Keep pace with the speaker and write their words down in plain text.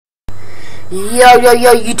Yo,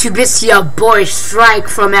 YouTube, it's your boy Strike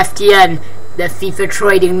from FTN, the FIFA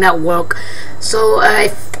Trading Network. So,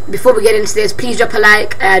 before we get into this, please drop a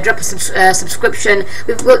like, drop a subscription.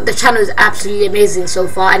 The channel is absolutely amazing so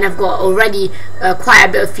far, and I've got already quite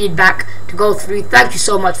a bit of feedback to go through. Thank you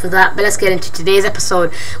so much for that. But let's get into today's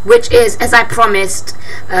episode, which is, as I promised,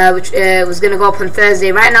 which was going to go up on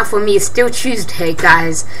Thursday. Right now for me it's still Tuesday,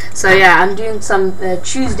 guys, so yeah, I'm doing some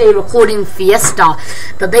Tuesday recording fiesta,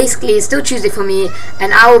 but basically it's still Tuesday for me,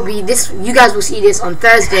 and I will be you guys will see this on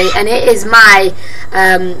Thursday, and it is my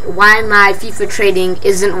why my FIFA trading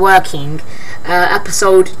isn't working,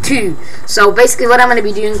 episode 2. So basically what I'm going to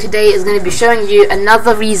be doing today is going to be showing you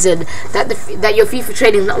another reason that your FIFA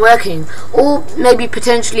trading is not working, or maybe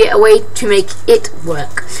potentially a way to make it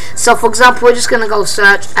work. So for example, we're just going to go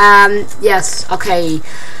search, yes, okay,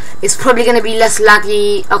 it's probably going to be less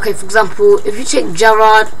laggy. Okay, for example, if you check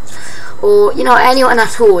Gerard, or anyone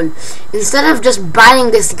at all, instead of just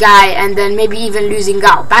buying this guy and then maybe even losing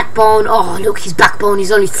out, Backbone, oh look, he's Backbone,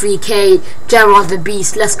 he's only 3k, Gerard the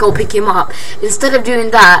Beast, let's go pick him up. Instead of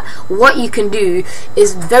doing that, what you can do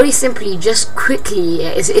is very simply, just quickly,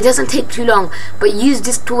 it doesn't take too long, but use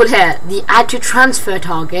this tool here, the add to transfer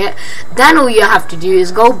target. Then all you have to do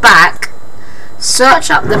is go back,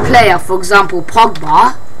 search up the player, for example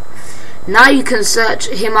Pogba. Now you can search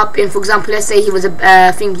him up in, for example, let's say he was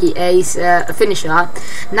a finisher.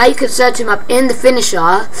 Now you can search him up in the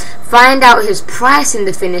finisher, find out his price in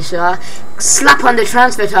the finisher, slap on the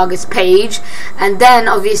transfer targets page, and then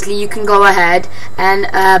obviously you can go ahead and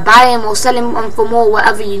buy him or sell him on for more,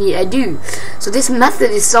 whatever you need to do. So this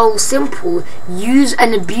method is so simple. Use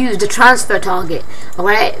and abuse the transfer target.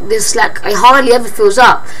 Alright, this it hardly ever fills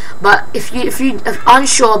up, but if you're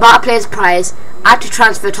unsure about a player's price, add to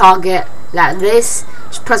transfer target like this.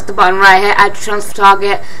 Just press the button right here, add to transfer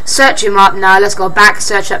target, search him up. Now let's go back,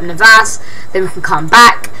 search up Navas, then we can come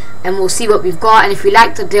back and we'll see what we've got, and if we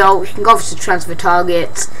like the deal we can go to transfer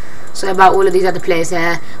targets. So about all of these other players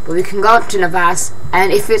here, but we can go to Navas,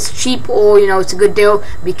 and if it's cheap or it's a good deal,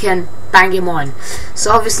 we can bang him on.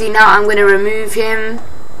 So obviously now I'm going to remove him.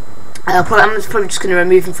 I'm probably just going to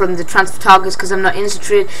remove him from the transfer targets because I'm not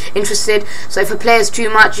interested. So if a player is too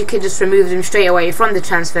much, you can just remove them straight away from the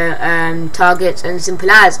transfer targets, and simple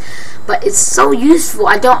as. But it's so useful.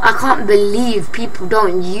 I can't believe people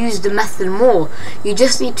don't use the method more. You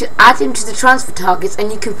just need to add him to the transfer targets,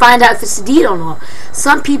 and you can find out if it's a deal or not.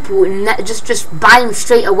 Some people just buy him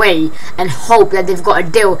straight away and hope that they've got a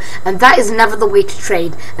deal, and that is never the way to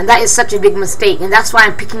trade, and that is such a big mistake, and that's why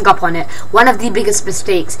I'm picking up on it. One of the biggest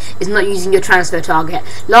mistakes is not using your transfer target.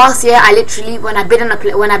 Last year I literally, when I bid on a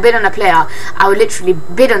player, I would literally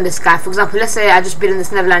bid on this guy. For example, let's say I just bid on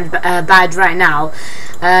this Netherlands badge right now.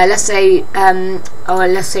 Let's say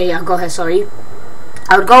I'll go here, sorry,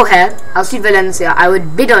 I would go here, I'll see Valencia, I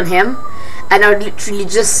would bid on him, and I would literally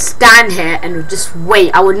just stand here and would just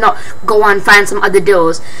wait. I would not go on and find some other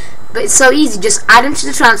deals. But it's so easy. Just add him to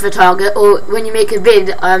the transfer target, or when you make a bid,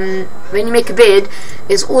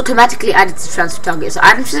 it's automatically added to the transfer target. So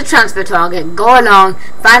add him to the transfer target, go along,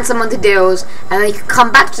 find some other deals, and then you can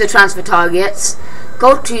come back to the transfer targets,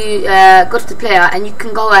 go to the player, and you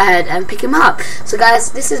can go ahead and pick him up. So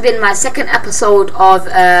guys, this has been my second episode of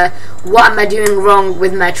what am I doing wrong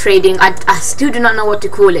with my trading. I still do not know what to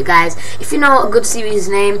call it, guys. If you know a good series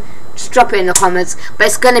name, just drop it in the comments. But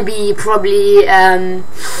it's gonna be probably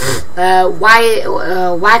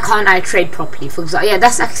why can't I trade properly? For example, yeah,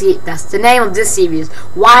 that's the name of this series.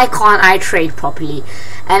 Why can't I trade properly?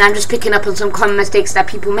 And I'm just picking up on some common mistakes that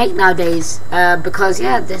people make nowadays, because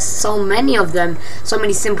yeah, there's so many of them, so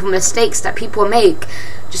many simple mistakes that people make.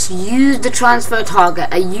 Just use the transfer target,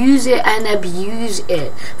 use it and abuse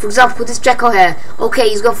it. For example, this Jekyll here, okay,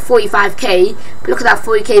 he's gone for 45k, but look at that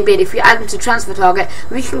 40k bid. If you add him to transfer target,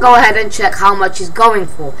 we can go ahead and check how much he's going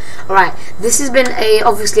for. Alright, this has been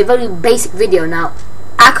obviously a very basic video. Now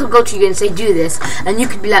I could go to you and say do this, and you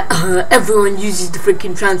could be like, everyone uses the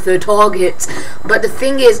freaking transfer targets. But the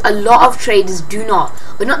thing is, a lot of traders do not,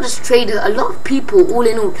 but not just traders, a lot of people all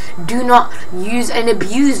in all do not use and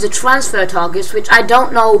abuse the transfer targets, which I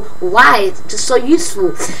don't know why. It's just so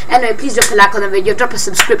useful. Anyway, please drop a like on the video, drop a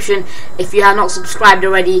subscription if you have not subscribed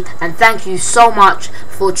already, and thank you so much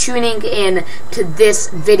for tuning in to this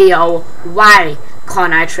video. Why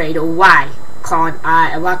can't I trade, or why can't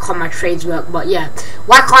my trades work? But yeah,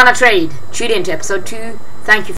 why can't I trade? Tune into episode 2. Thank you.